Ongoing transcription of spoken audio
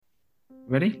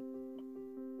Ready?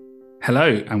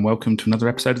 Hello, and welcome to another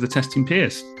episode of the Testing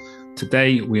Peers.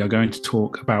 Today, we are going to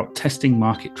talk about testing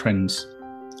market trends.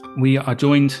 We are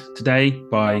joined today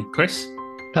by Chris.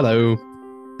 Hello.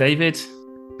 David.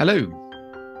 Hello.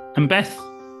 And Beth.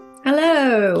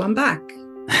 Hello, I'm back.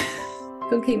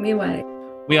 Don't keep me away.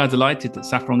 We are delighted that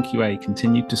Saffron QA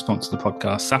continued to sponsor the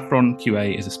podcast. Saffron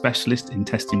QA is a specialist in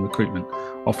testing recruitment,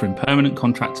 offering permanent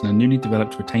contracts and a newly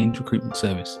developed retained recruitment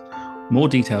service. More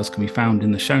details can be found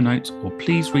in the show notes, or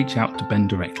please reach out to Ben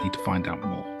directly to find out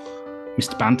more.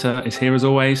 Mr. Banter is here as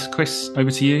always. Chris,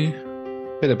 over to you.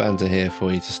 Bit of banter here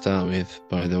for you to start with,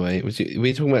 by the way. Were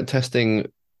you talking about testing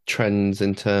trends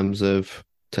in terms of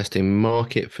testing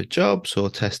market for jobs or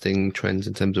testing trends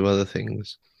in terms of other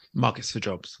things? Markets for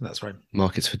jobs, that's right.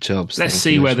 Markets for jobs. Let's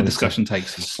see where the discussion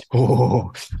takes us.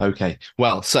 Oh, okay.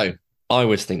 Well, so I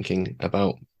was thinking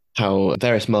about how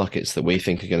various markets that we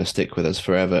think are going to stick with us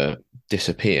forever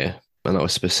disappear. And I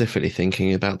was specifically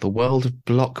thinking about the world of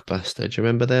Blockbuster. Do you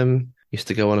remember them? Used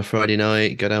to go on a Friday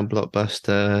night, go down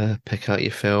Blockbuster, pick out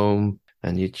your film,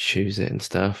 and you'd choose it and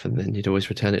stuff. And then you'd always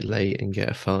return it late and get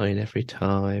a fine every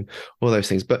time, all those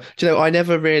things. But, do you know, I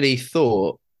never really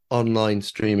thought online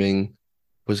streaming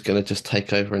was going to just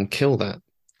take over and kill that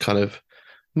kind of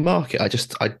market.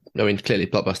 I mean, clearly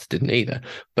Blockbuster didn't either.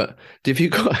 But have you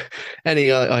got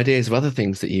any ideas of other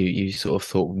things that you sort of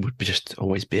thought would just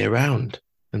always be around,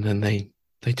 and then they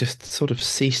just sort of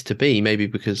ceased to be, maybe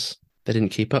because they didn't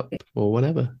keep up or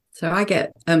whatever? So I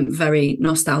get very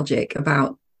nostalgic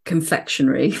about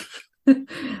confectionery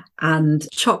and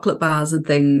chocolate bars and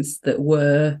things that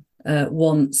were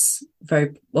once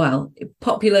very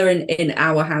popular in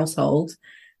our household,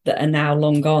 that are now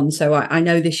long gone. So I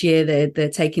know this year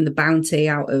they're taking the bounty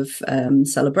out of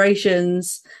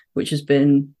celebrations, which has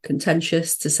been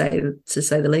contentious to say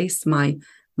the least. My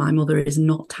mother is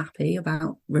not happy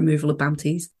about removal of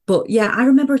bounties. But yeah, I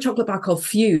remember a chocolate bar called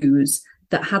Fuse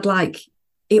that had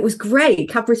it was great.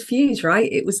 Cadbury's Fuse,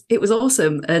 right? It was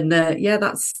awesome. And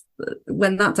that's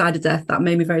when that died a death. That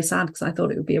made me very sad because I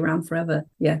thought it would be around forever.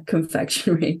 Yeah,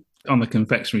 confectionery. On the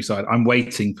confectionery side, I'm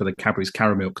waiting for the Cadbury's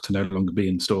Caramilk to no longer be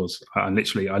in stores. I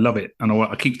love it. And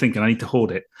I keep thinking I need to hoard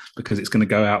it because it's going to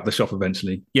go out the shop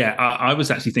eventually. Yeah, I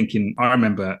was actually thinking, I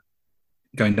remember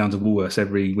going down to Woolworths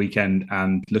every weekend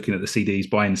and looking at the CDs,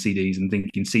 buying CDs and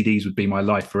thinking CDs would be my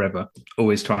life forever.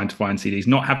 Always trying to find CDs,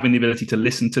 not having the ability to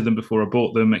listen to them before I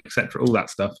bought them, etc. All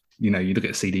that stuff. You know, you look at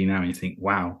a CD now and you think,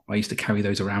 wow, I used to carry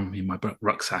those around with me in my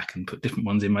rucksack and put different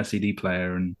ones in my CD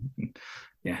player. And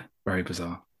yeah, very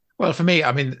bizarre. Well, for me,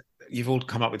 I mean, you've all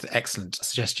come up with excellent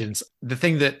suggestions. The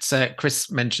thing that Chris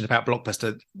mentioned about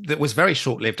Blockbuster that was very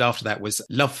short-lived after that was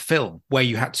Love Film, where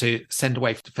you had to send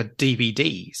away for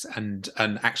DVDs and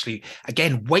actually,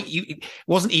 again, it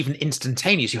wasn't even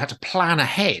instantaneous. You had to plan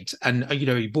ahead, and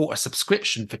you bought a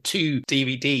subscription for 2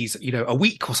 DVDs, a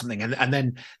week or something, and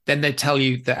then they'd tell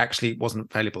you that actually it wasn't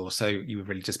available, so you were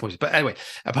really disappointed. But anyway,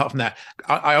 apart from that,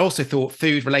 I also thought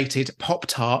food-related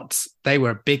Pop-Tarts, they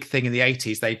were a big thing in the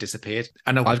 80s. They disappeared.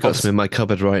 And I've got some in my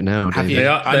cupboard right now. Have you? They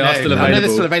are still available. I know they're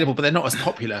still available, but they're not as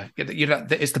popular.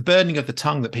 It's the burning of the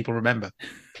tongue that people remember.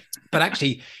 But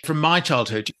actually, from my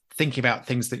childhood, thinking about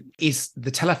things that is the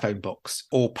telephone box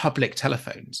or public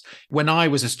telephones. When I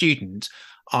was a student,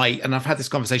 and I've had this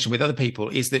conversation with other people,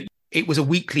 is that it was a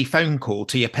weekly phone call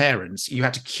to your parents. You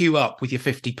had to queue up with your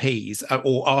 50p's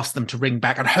or ask them to ring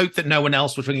back and hope that no one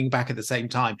else was ringing back at the same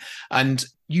time. And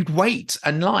you'd wait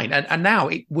in line. And now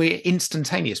we're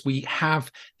instantaneous. We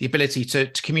have the ability to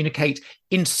communicate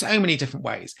in so many different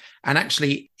ways. And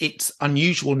actually, it's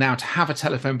unusual now to have a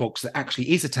telephone box that actually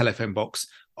is a telephone box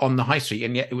on the high street.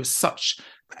 And yet it was such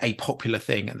a popular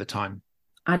thing at the time.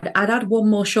 I'd add one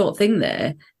more short thing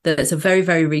there that's a very,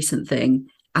 very recent thing.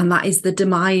 And that is the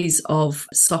demise of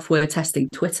software testing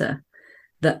Twitter,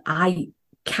 that I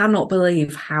cannot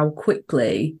believe how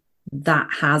quickly that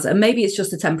has, and maybe it's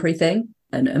just a temporary thing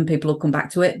and people will come back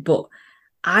to it, but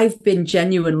I've been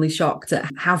genuinely shocked at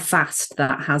how fast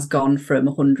that has gone from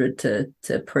 100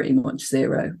 to pretty much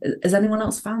 0. Has anyone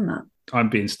else found that? I'm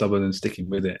being stubborn and sticking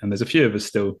with it. And there's a few of us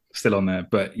still on there.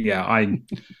 But yeah,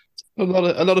 A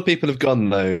lot of people have gone,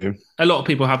 though. A lot of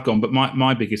people have gone, but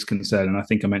my biggest concern, and I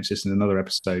think I mentioned this in another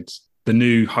episode, the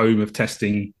new home of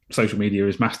testing social media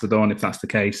is Mastodon, if that's the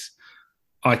case.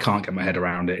 I can't get my head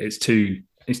around it. It's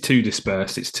too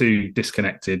dispersed. It's too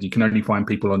disconnected. You can only find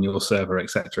people on your server,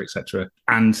 etc., etc.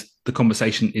 And the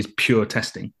conversation is pure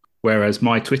testing. Whereas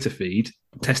my Twitter feed,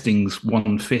 testing's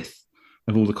 1/5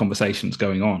 of all the conversations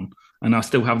going on. And I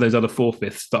still have those other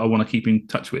 4/5 that I want to keep in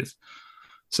touch with.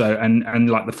 So, and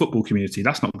like the football community,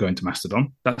 that's not going to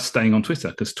Mastodon. That's staying on Twitter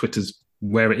because Twitter's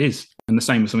where it is. And the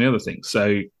same with some of the other things.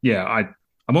 So yeah,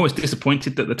 I'm always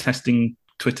disappointed that the testing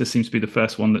Twitter seems to be the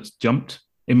first one that's jumped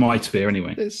in my sphere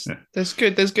anyway. There's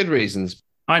good reasons.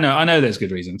 I know there's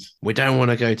good reasons. We don't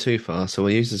want to go too far, so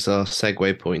we'll use this as our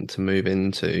segue point to move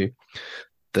into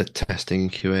the testing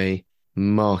QA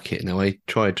market. Now, I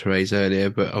tried to raise earlier,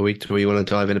 but do we want to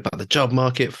dive in about the job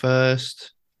market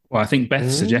first? Well, I think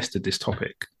Beth suggested this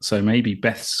topic, so maybe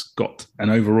Beth's got an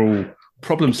overall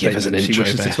problem statement that she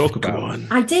wishes to talk about.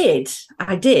 I did.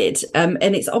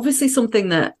 And it's obviously something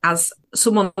that, as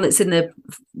someone that's in the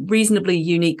reasonably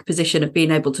unique position of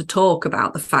being able to talk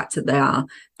about the fact that they are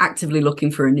actively looking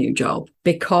for a new job,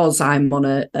 because I'm on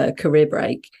a career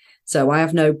break. So I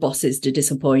have no bosses to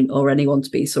disappoint or anyone to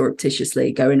be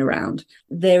surreptitiously going around.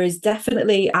 There is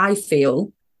definitely, I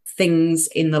feel, things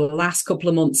in the last couple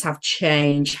of months have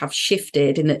changed, have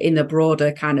shifted in the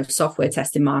broader kind of software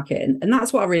testing market. And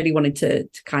that's what I really wanted to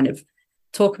kind of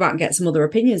talk about and get some other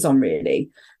opinions on, really.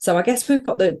 So I guess we've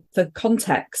got the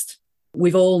context.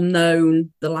 We've all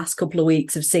known the last couple of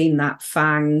weeks have seen that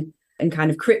FANG and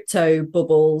kind of crypto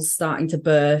bubbles starting to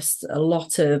burst. A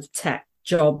lot of tech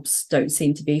jobs don't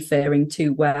seem to be faring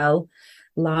too well.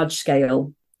 Large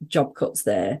scale job cuts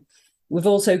there. We've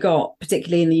also got,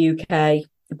 particularly in the UK,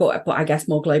 but I guess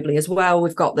more globally as well,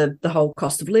 we've got the whole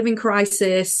cost of living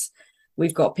crisis.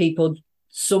 We've got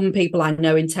some people I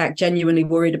know in tech genuinely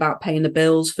worried about paying the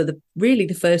bills for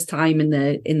the first time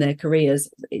in their careers.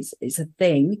 It's a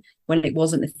thing when it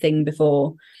wasn't a thing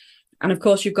before. And of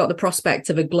course, you've got the prospect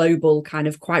of a global kind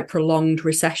of quite prolonged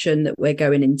recession that we're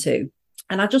going into.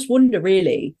 And I just wonder,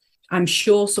 really, I'm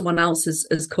sure someone else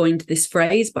has coined this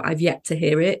phrase, but I've yet to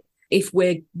hear it. If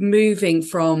we're moving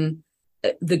from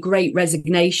the great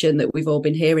resignation that we've all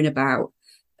been hearing about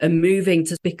and moving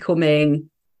to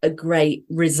becoming a great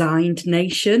resigned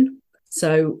nation.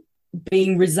 So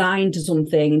being resigned to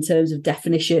something in terms of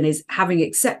definition is having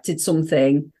accepted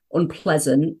something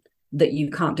unpleasant that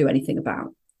you can't do anything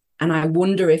about. And I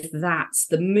wonder if that's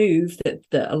the move that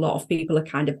a lot of people are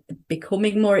kind of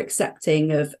becoming more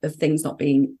accepting of things not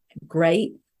being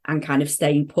great and kind of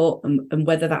staying put, and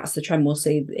whether that's the trend we'll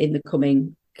see in the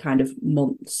coming kind of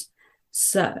months.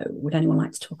 So would anyone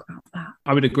like to talk about that?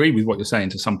 I would agree with what you're saying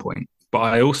to some point, but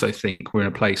I also think we're in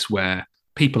a place where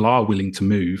people are willing to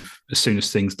move as soon as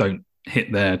things don't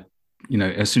hit their,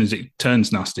 as soon as it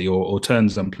turns nasty or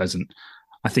turns unpleasant.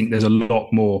 I think there's a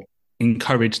lot more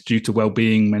encouraged due to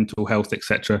well-being, mental health,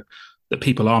 etc., that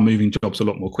people are moving jobs a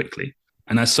lot more quickly.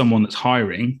 And as someone that's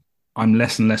hiring, I'm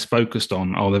less and less focused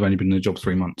on, they've only been in a job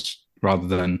 3 months, rather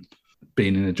than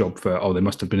being in a job for, they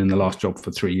must have been in the last job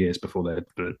for 3 years before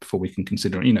we can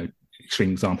consider,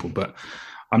 extreme example. But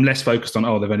I'm less focused on,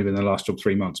 they've only been in the last job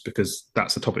 3 months, because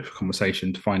that's a topic for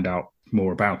conversation to find out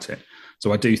more about it.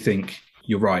 So I do think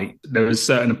you're right. There is a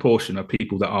certain portion of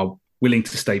people that are willing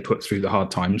to stay put through the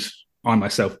hard times. I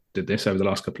myself did this over the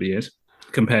last couple of years,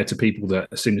 compared to people that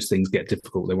as soon as things get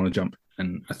difficult, they want to jump.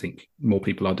 And I think more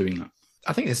people are doing that.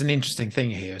 I think there's an interesting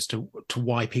thing here as to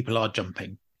why people are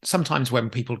jumping. Sometimes when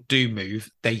people do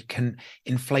move, they can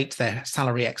inflate their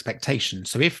salary expectations.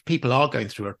 So if people are going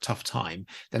through a tough time,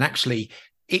 then actually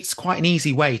it's quite an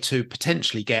easy way to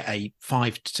potentially get a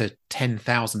 £5,000 to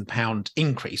 £10,000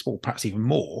 increase, or perhaps even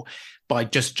more, by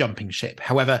just jumping ship.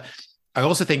 However, I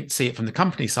also see it from the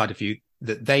company side of view,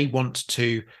 that they want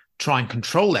to try and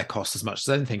control their costs as much as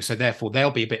anything. So therefore, they'll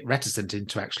be a bit reticent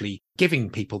into actually giving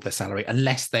people the salary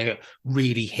unless they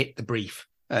really hit the brief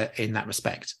in that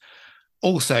respect.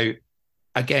 Also,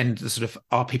 again, the sort of,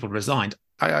 are people resigned?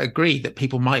 I agree that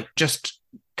people might just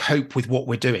cope with what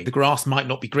we're doing. The grass might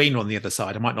not be greener on the other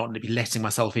side. I might not be letting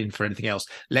myself in for anything else.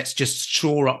 Let's just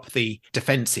shore up the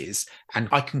defenses, and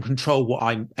I can control what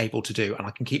I'm able to do, and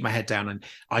I can keep my head down, and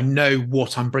I know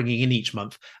what I'm bringing in each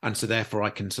month. And so therefore I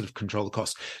can sort of control the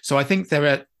costs. So I think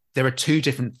there are two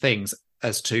different things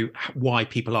as to why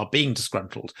people are being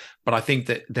disgruntled. But I think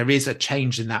that there is a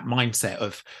change in that mindset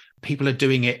of people are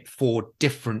doing it for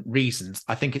different reasons.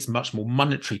 I think it's much more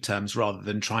monetary terms rather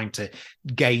than trying to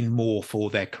gain more for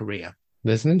their career.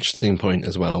 There's an interesting point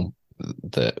as well,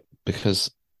 that because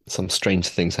some strange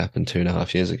things happened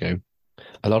 2.5 years ago,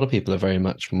 a lot of people are very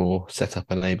much more set up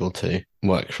and able to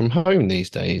work from home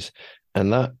these days.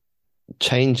 And that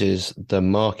changes the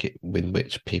market with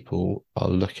which people are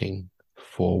looking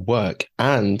for work,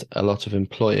 and a lot of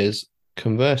employers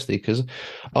conversely, because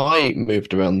I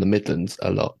moved around the Midlands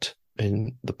a lot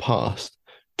in the past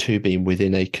to be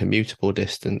within a commutable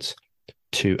distance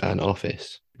to an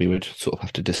office. We would sort of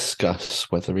have to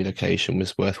discuss whether relocation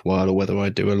was worthwhile or whether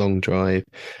I'd do a long drive.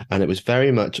 And it was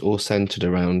very much all centered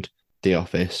around the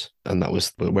office, and that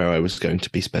was where I was going to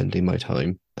be spending my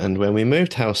time. And when we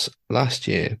moved house last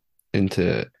year,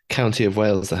 into county of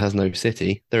Wales that has no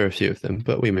city. There are a few of them,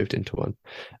 but we moved into one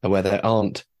where there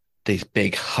aren't these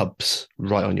big hubs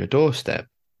right on your doorstep.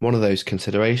 One of those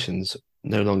considerations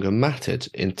no longer mattered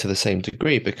to the same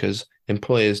degree because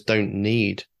employers don't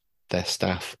need their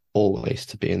staff always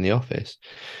to be in the office.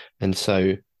 And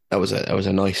so that was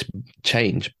a nice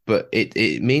change, but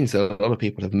it means that a lot of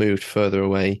people have moved further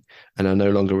away and are no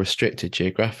longer restricted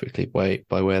geographically by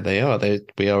where they are.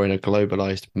 We are in a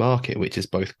globalized market, which is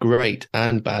both great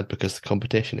and bad because the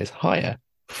competition is higher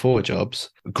for jobs.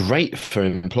 Great for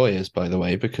employers, by the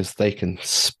way, because they can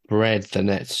spread the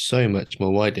net so much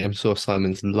more widely. I'm sure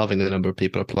Simon's loving the number of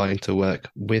people applying to work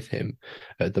with him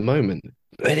at the moment.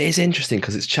 It is interesting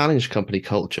because it's challenged company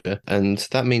culture. And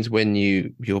that means when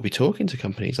you'll be talking to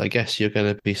companies, I guess you're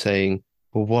going to be saying,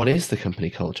 well, what is the company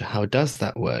culture? How does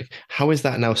that work? How is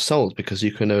that now sold? Because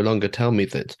you can no longer tell me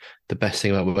that the best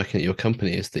thing about working at your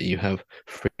company is that you have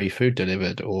free food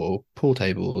delivered or pool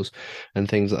tables and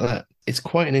things like that. It's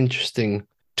quite an interesting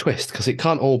twist because it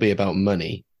can't all be about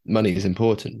money. Money is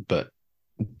important, but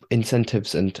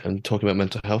incentives and talking about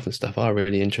mental health and stuff are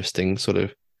really interesting sort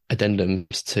of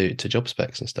addendums to job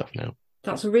specs and stuff now.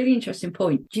 That's a really interesting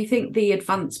point. Do you think the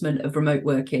advancement of remote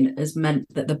working has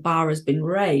meant that the bar has been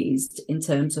raised in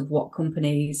terms of what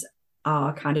companies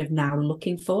are kind of now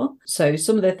looking for? So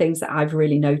some of the things that I've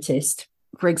really noticed,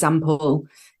 for example,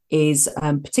 is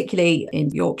particularly in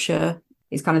Yorkshire,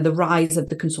 is kind of the rise of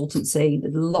the consultancy.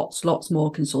 There's lots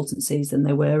more consultancies than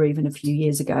there were even a few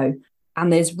years ago.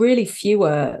 And there's really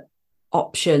fewer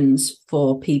options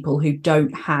for people who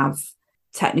don't have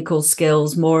technical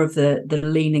skills, more of the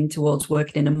leaning towards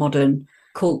working in a modern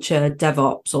culture,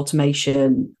 DevOps,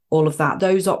 automation, all of that.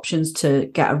 Those options to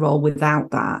get a role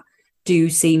without that do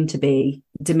seem to be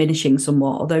diminishing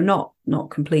somewhat, although not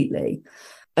completely.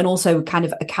 And also kind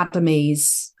of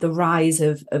academies, the rise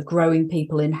of growing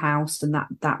people in-house and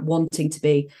that wanting to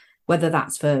be, whether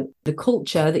that's for the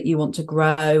culture that you want to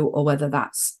grow or whether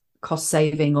that's cost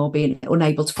saving or being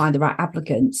unable to find the right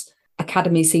applicants,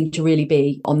 academies seem to really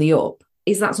be on the up.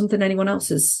 Is that something anyone else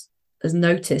has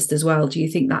noticed as well? Do you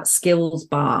think that skills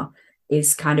bar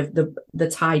is kind of the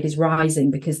tide is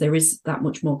rising because there is that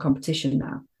much more competition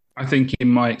now? I think in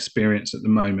my experience at the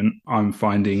moment, I'm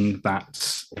finding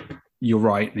that you're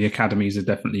right. The academies are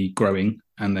definitely growing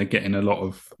and they're getting a lot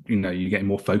of, you're getting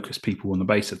more focused people on the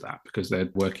base of that because they're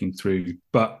working through.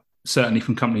 But certainly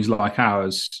from companies like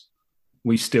ours,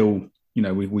 we still,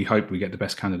 we hope we get the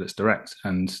best candidates direct.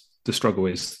 And the struggle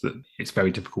is that it's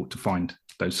very difficult to find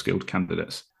those skilled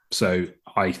candidates. So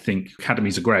I think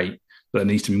academies are great, but there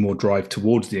needs to be more drive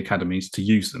towards the academies to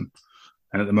use them.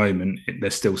 And at the moment, there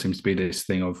still seems to be this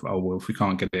thing of, if we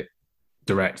can't get it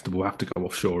direct, we'll have to go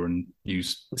offshore and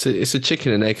use. It's a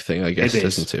chicken and egg thing, I guess,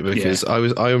 isn't it? Because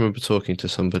I remember talking to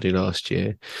somebody last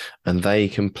year and they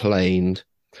complained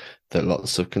that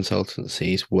lots of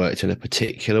consultancies worked in a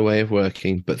particular way of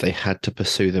working, but they had to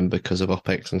pursue them because of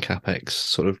OPEX and CAPEX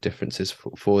sort of differences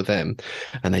for them.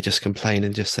 And they just complained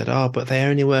and just said, but they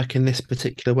only work in this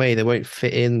particular way. They won't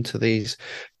fit into these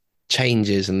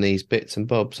changes and these bits and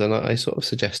bobs. And I sort of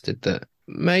suggested that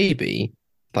maybe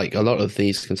like a lot of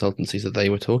these consultancies that they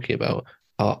were talking about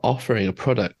are offering a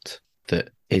product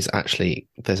that is actually,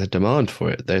 there's a demand for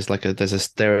it.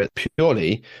 They're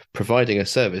purely providing a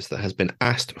service that has been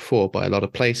asked for by a lot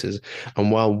of places.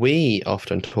 And while we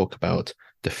often talk about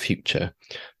the future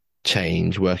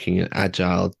change, working in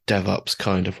agile DevOps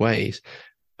kind of ways,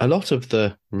 a lot of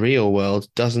the real world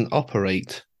doesn't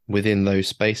operate within those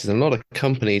spaces. And a lot of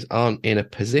companies aren't in a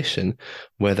position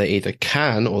where they either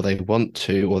can or they want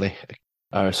to, or they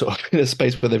are sort of in a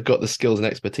space where they've got the skills and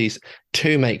expertise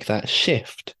to make that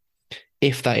shift,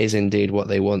 if that is indeed what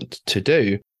they want to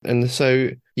do. And so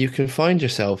you can find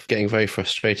yourself getting very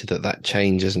frustrated that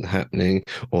change isn't happening,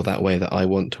 or that way that I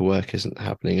want to work isn't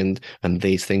happening, and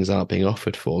these things aren't being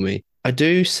offered for me. I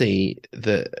do see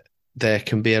that there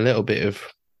can be a little bit of,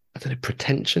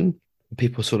 pretension.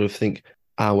 People sort of think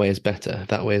our way is better,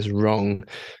 that way is wrong.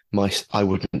 I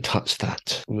wouldn't touch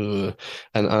that. Ugh.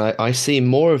 And I see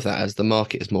more of that as the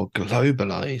market is more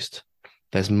globalized.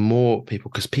 There's more people,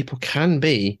 because people can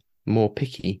be more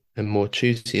picky and more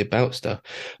choosy about stuff.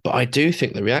 But I do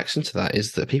think the reaction to that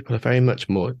is that people are very much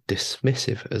more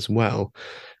dismissive as well.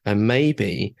 And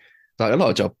maybe, like, a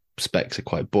lot of job specs are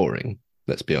quite boring,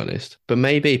 let's be honest. But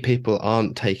maybe people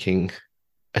aren't taking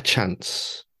a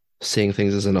chance, seeing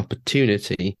things as an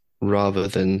opportunity rather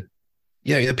than,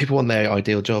 people want their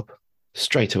ideal job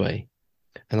straight away.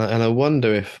 And I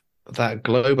wonder if that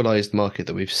globalized market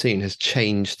that we've seen has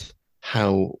changed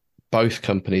how both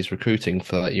companies recruiting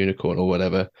for that unicorn or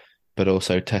whatever, but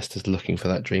also testers looking for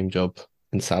that dream job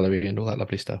and salary and all that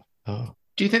lovely stuff. Oh.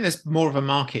 Do you think there's more of a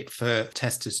market for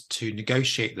testers to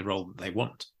negotiate the role that they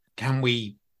want? Can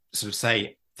we sort of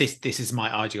say, this is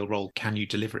my ideal role, can you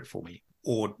deliver it for me?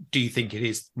 Or do you think it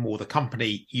is more the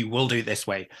company, you will do it this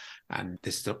way, and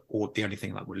this is the only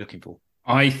thing that we're looking for?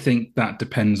 I think that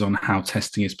depends on how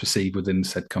testing is perceived within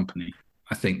said company.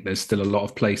 I think there's still a lot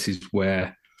of places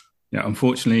where,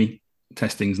 unfortunately,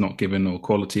 testing is not given, or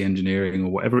quality engineering, or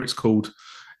whatever it's called,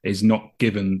 is not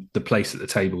given the place at the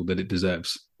table that it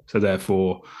deserves. So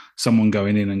therefore, someone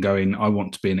going in and going, I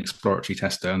want to be an exploratory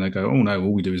tester, and they go, oh no,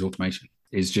 all we do is automation.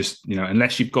 Is just,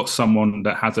 unless you've got someone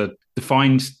that has a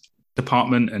defined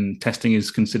department and testing is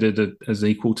considered as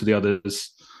equal to the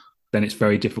others, then it's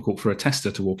very difficult for a tester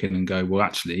to walk in and go, well,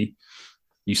 actually,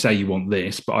 you say you want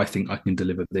this, but I think I can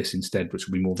deliver this instead, which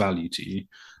will be more value to you.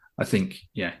 I think,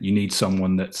 you need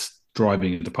someone that's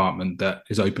driving a department that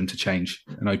is open to change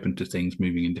and open to things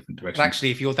moving in different directions. But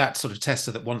actually, if you're that sort of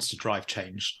tester that wants to drive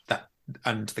change,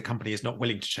 and the company is not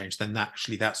willing to change, then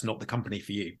that's not the company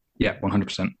for you. Yeah,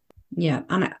 100%. Yeah,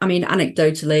 and I mean,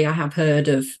 anecdotally, I have heard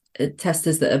of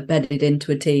testers that are bedded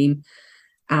into a team,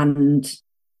 and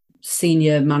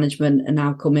senior management are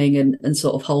now coming and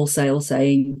sort of wholesale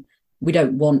saying, we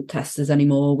don't want testers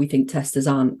anymore. We think testers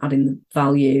aren't adding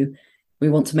value. We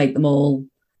want to make them all,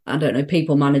 I don't know,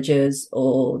 people managers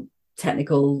or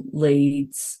technical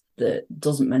leads that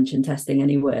doesn't mention testing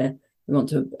anywhere. We want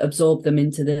to absorb them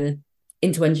into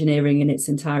engineering in its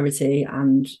entirety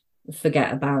and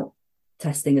forget about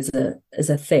testing as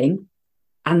a thing.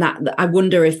 And that, I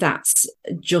wonder if that's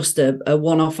just a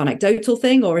one-off anecdotal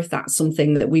thing, or if that's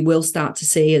something that we will start to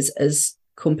see as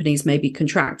companies maybe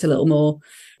contract a little more,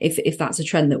 if that's a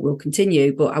trend that will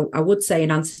continue. But I would say,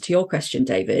 in answer to your question,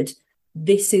 David,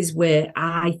 this is where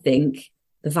I think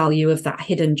the value of that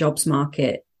hidden jobs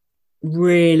market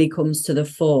really comes to the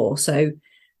fore. So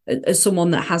as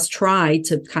someone that has tried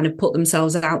to kind of put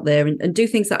themselves out there and do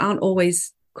things that aren't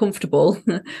always comfortable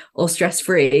or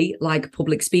stress-free, like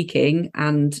public speaking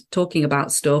and talking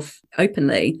about stuff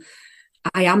openly,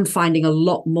 I am finding a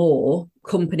lot more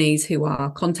companies who are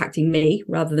contacting me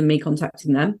rather than me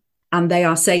contacting them. And they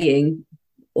are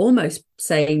almost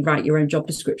saying, write your own job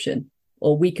description,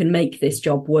 or we can make this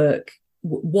job work.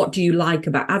 What do you like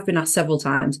about, I've been asked several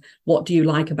times, what do you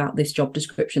like about this job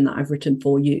description that I've written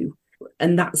for you?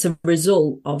 And that's a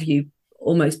result of you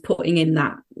almost putting in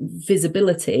that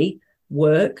visibility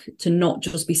work to not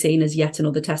just be seen as yet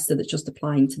another tester that's just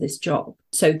applying to this job.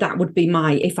 So that would be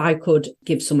if I could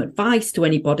give some advice to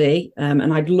anybody,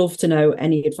 and I'd love to know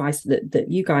any advice that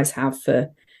you guys have for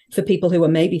people who are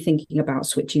maybe thinking about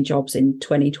switching jobs in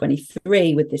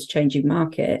 2023 with this changing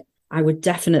market. I would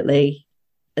definitely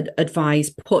advise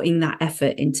putting that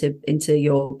effort into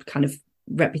your kind of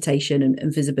reputation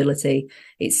and visibility.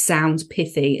 It sounds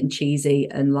pithy and cheesy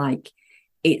and like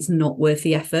it's not worth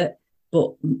the effort,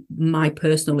 but my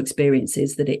personal experience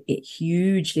is that it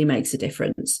hugely makes a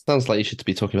difference. Sounds like you should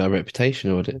be talking about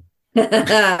reputation audit.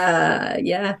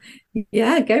 yeah.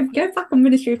 Go back on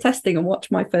Ministry of Testing and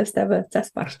watch my first ever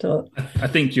Test Bash talk. I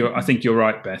think you're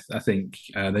right, Beth. I think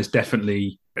there's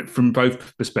definitely, from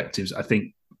both perspectives, I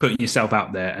think putting yourself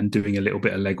out there and doing a little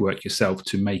bit of legwork yourself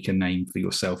to make a name for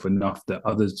yourself enough that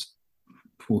others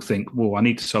will think, well, I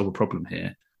need to solve a problem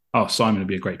here. Oh, Simon would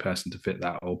be a great person to fit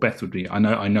that, or Beth would be. I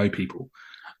know people,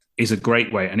 is a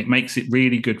great way, and it makes it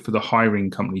really good for the hiring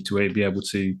company to be able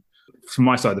to, from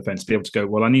my side of the fence, be able to go,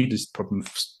 well, I need this problem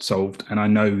solved, and I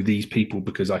know these people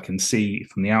because I can see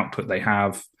from the output they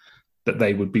have that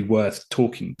they would be worth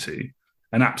talking to.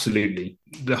 And absolutely,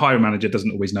 the hiring manager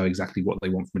doesn't always know exactly what they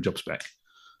want from a job spec.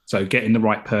 So getting the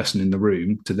right person in the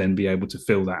room to then be able to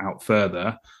fill that out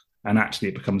further, and actually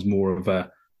it becomes more of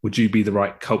a, would you be the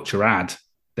right culture add,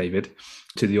 David,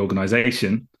 to the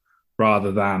organization,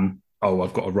 rather than, oh,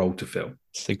 I've got a role to fill.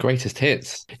 It's the greatest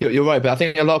hits. You're right, but I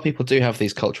think a lot of people do have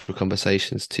these cultural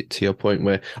conversations to your point,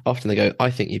 where often they go,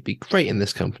 I think you'd be great in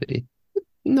this company.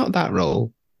 Not that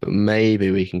role, but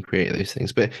maybe we can create those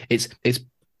things. But it's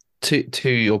to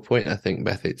your point, I think,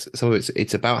 Beth,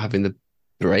 it's about having the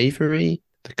bravery,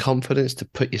 the confidence to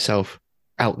put yourself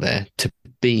out there, to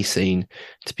be seen,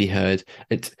 to be heard.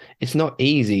 It's not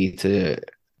easy to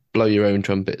blow your own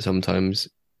trumpet sometimes.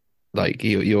 Like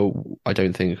I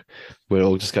don't think we're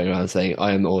all just going around saying,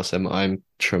 I am awesome, I'm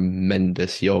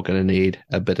tremendous, you're going to need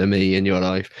a bit of me in your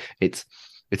life. It's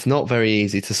not very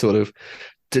easy to sort of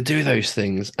to do those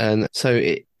things. And so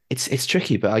it's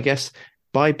tricky, but I guess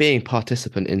by being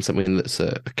participant in something that's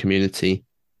a community,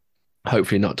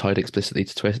 hopefully not tied explicitly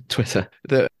to Twitter,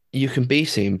 that you can be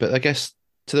seen. But I guess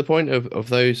to the point of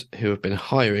those who have been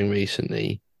hiring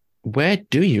recently, where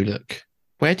do you look?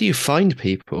 Where do you find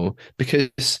people?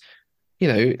 Because you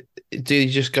know, do you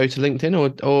just go to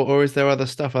LinkedIn, or is there other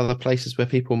stuff, other places where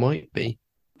people might be?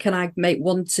 Can I make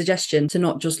one suggestion to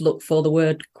not just look for the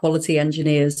word quality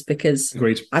engineers? Because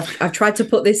Agreed. I've tried to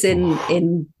put this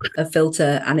in a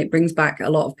filter, and it brings back a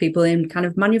lot of people in kind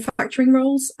of manufacturing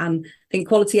roles. And I think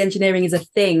quality engineering is a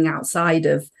thing outside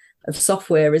of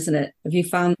software, isn't it? Have you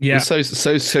found? Yeah. So's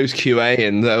QA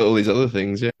and all these other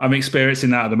things. Yeah. I'm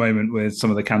experiencing that at the moment with some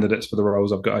of the candidates for the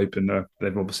roles I've got open.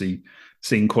 They've obviously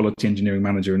seen quality engineering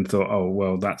manager and thought, oh,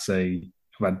 well, I've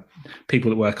had people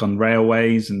that work on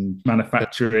railways and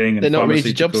manufacturing. And they're not reading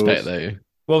the job spec, though.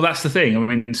 Well, that's the thing. I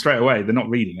mean, straight away, they're not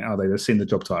reading it, are they? They've seen the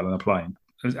job title and applying.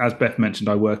 As Beth mentioned,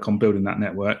 I work on building that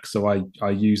network. So I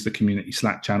use the community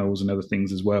Slack channels and other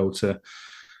things as well to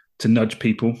nudge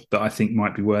people that I think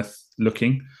might be worth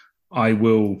looking. I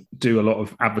will do a lot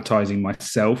of advertising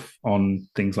myself on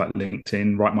things like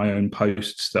LinkedIn, write my own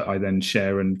posts that I then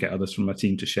share and get others from my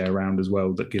team to share around as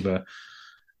well, that give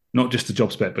not just a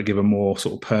job spec, but give a more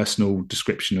sort of personal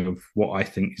description of what I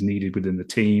think is needed within the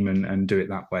team, and do it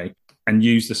that way, and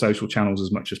use the social channels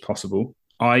as much as possible.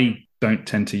 I don't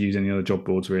tend to use any other job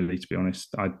boards, really, to be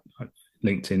honest.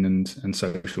 LinkedIn and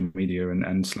social media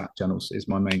and Slack channels is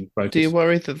my main focus. Do you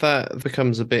worry that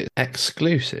becomes a bit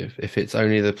exclusive if it's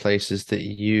only the places that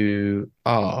you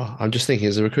are? I'm just thinking,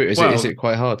 as a recruiter, is it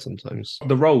quite hard sometimes?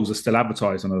 The roles are still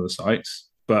advertised on other sites,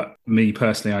 but me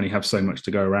personally, I only have so much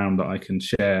to go around that I can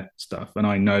share stuff, and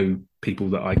I know people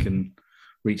that I can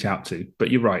reach out to.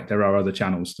 But you're right, there are other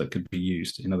channels that could be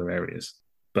used in other areas.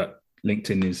 But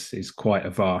LinkedIn is quite a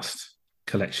vast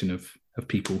collection of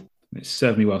people. It's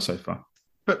served me well so far.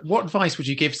 But what advice would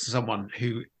you give to someone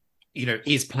who,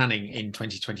 is planning in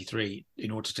 2023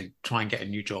 in order to try and get a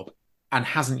new job and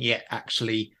hasn't yet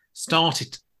actually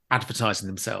started advertising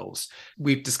themselves?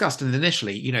 We've discussed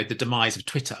initially, the demise of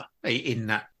Twitter in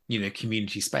that,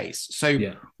 community space. So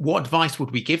What advice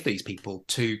would we give these people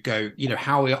to go,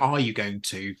 how are you going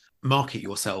to market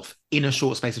yourself in a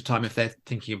short space of time if they're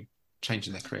thinking of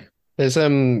changing their career? There's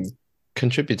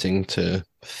contributing to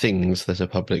things that are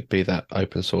public, be that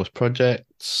open source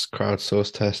projects,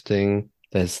 crowdsource testing.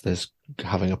 There's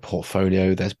having a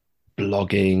portfolio. There's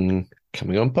blogging,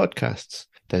 coming on podcasts.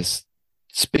 There's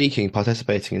speaking,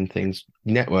 participating in things,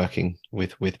 networking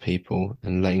with people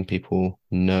and letting people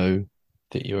know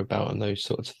that you're about and those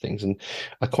sorts of things. And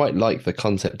I quite like the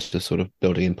concept of sort of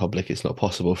building in public. It's not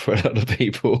possible for a lot of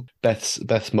people.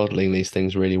 Beth's modeling these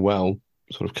things really well,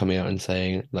 sort of coming out and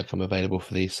saying, like, I'm available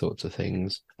for these sorts of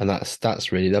things. And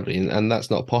that's really lovely. And that's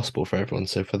not possible for everyone.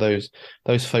 So for those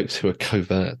folks who are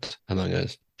covert among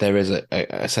us, there is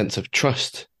a sense of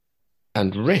trust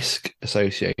and risk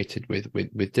associated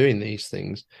with doing these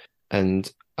things. And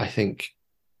I think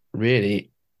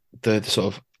really the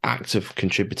sort of act of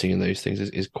contributing in those things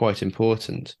is quite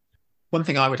important. One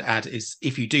thing I would add is,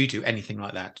 if you do anything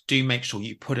like that, do make sure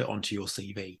you put it onto your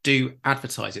CV. Do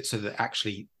advertise it so that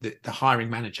actually the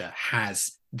hiring manager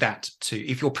has that too.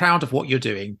 If you're proud of what you're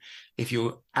doing, if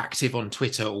you're active on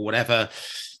Twitter or whatever,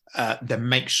 then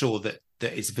make sure that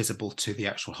is visible to the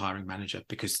actual hiring manager,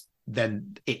 because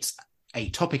then it's a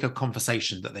topic of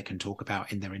conversation that they can talk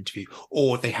about in their interview,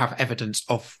 or they have evidence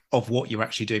of what you're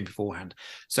actually doing beforehand.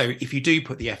 So if you do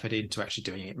put the effort into actually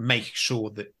doing it, make sure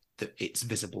that it's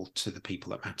visible to the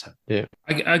people that matter. Yeah,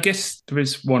 I guess there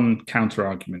is one counter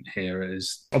argument here.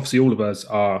 Is obviously all of us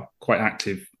are quite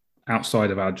active outside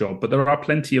of our job, but there are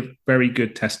plenty of very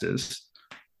good testers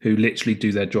who literally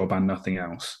do their job and nothing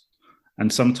else.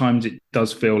 And sometimes it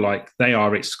does feel like they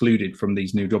are excluded from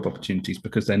these new job opportunities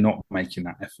because they're not making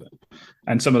that effort.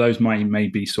 And some of those may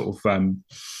be sort of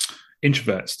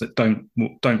introverts that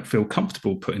don't feel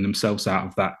comfortable putting themselves out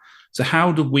of that. So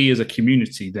how do we as a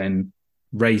community then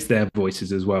raise their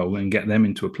voices as well and get them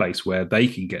into a place where they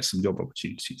can get some job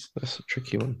opportunities? That's a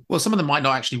tricky one. Well, some of them might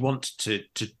not actually want to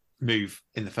move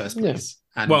in the first place.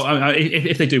 Yeah. And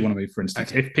if they do want to move, for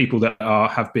instance, if people that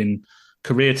have been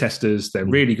career testers, they're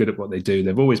really good at what they do.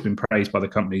 They've always been praised by the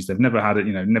companies. They've never had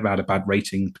a bad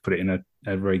rating, to put it in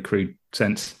a very crude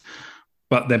sense,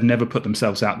 but they've never put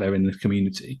themselves out there in the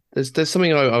community. There's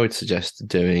something I would suggest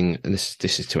doing, and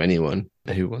this is to anyone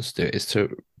who wants to do it, is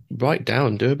to write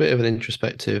down, do a bit of an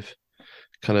introspective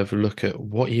kind of look at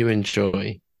what you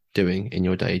enjoy doing in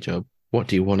your day job. What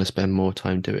do you want to spend more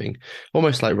time doing?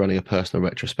 Almost like running a personal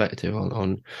retrospective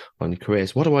on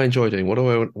careers. What do I enjoy doing? What do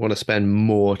I want to spend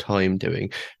more time doing?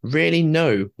 Really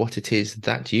know what it is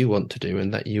that you want to do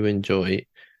and that you enjoy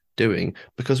doing.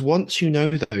 Because once you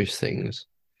know those things,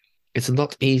 it's a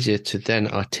lot easier to then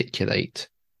articulate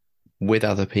with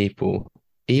other people,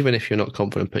 even if you're not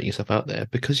confident putting yourself out there,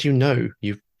 because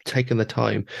you've taken the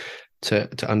time to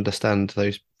understand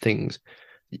those things.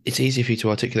 it's easy for you to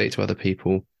articulate to other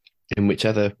people in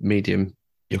whichever medium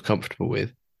you're comfortable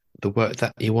with the work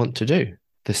that you want to do.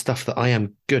 The stuff that I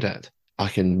am good at, I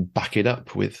can back it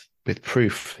up with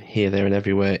proof here, there, and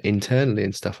everywhere internally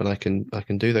and stuff, and I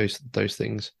can do those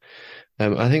things.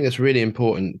 I think it's really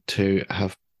important to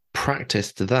have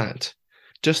practiced that.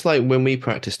 Just like when we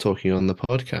practice talking on the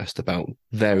podcast about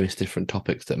various different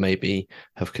topics that maybe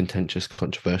have contentious,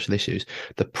 controversial issues,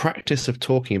 the practice of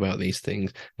talking about these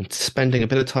things and spending a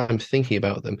bit of time thinking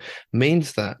about them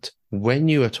means that when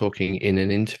you are talking in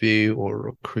an interview or a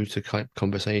recruiter type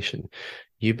conversation,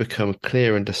 you become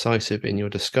clear and decisive in your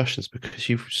discussions because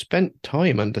you've spent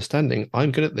time understanding,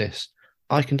 I'm good at this.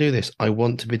 I can do this. I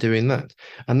want to be doing that.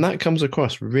 And that comes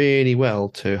across really well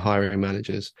to hiring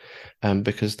managers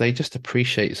because they just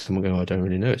appreciate someone going, I don't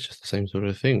really know. It's just the same sort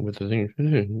of thing with the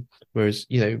thing. Whereas,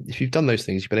 if you've done those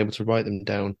things, you've been able to write them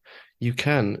down, you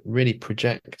can really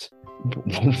project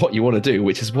what you want to do,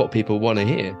 which is what people want to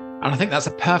hear. And I think that's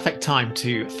a perfect time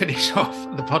to finish off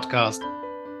the podcast.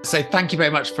 So thank you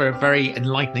very much for a very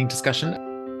enlightening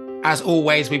discussion. As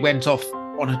always, we went off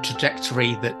on a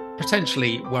trajectory that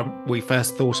potentially when we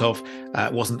first thought of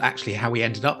wasn't actually how we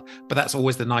ended up. But that's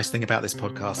always the nice thing about this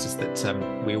podcast is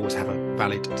that we always have a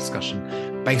valid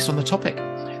discussion based on the topic.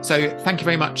 So thank you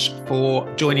very much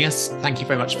for joining us. Thank you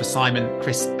very much for Simon,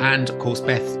 Chris, and of course,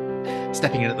 Beth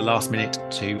stepping in at the last minute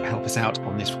to help us out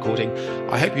on this recording.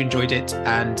 I hope you enjoyed it.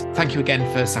 And thank you again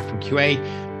for Saffron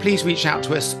QA. Please reach out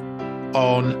to us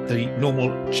on the normal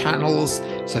channels.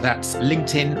 So that's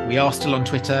LinkedIn. We are still on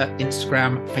Twitter,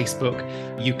 Instagram, Facebook.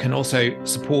 You can also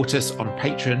support us on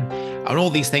Patreon. On all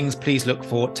these things, please look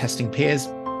for Testing Peers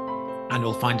and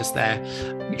you'll find us there.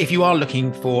 If you are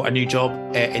looking for a new job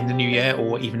in the new year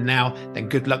or even now, then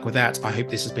good luck with that. I hope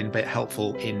this has been a bit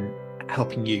helpful in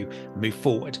helping you move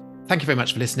forward. Thank you very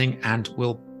much for listening, and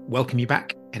we'll welcome you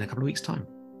back in a couple of weeks' time.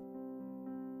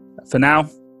 For now,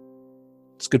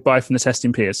 it's goodbye from the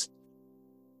Testing Peers.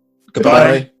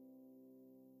 Goodbye.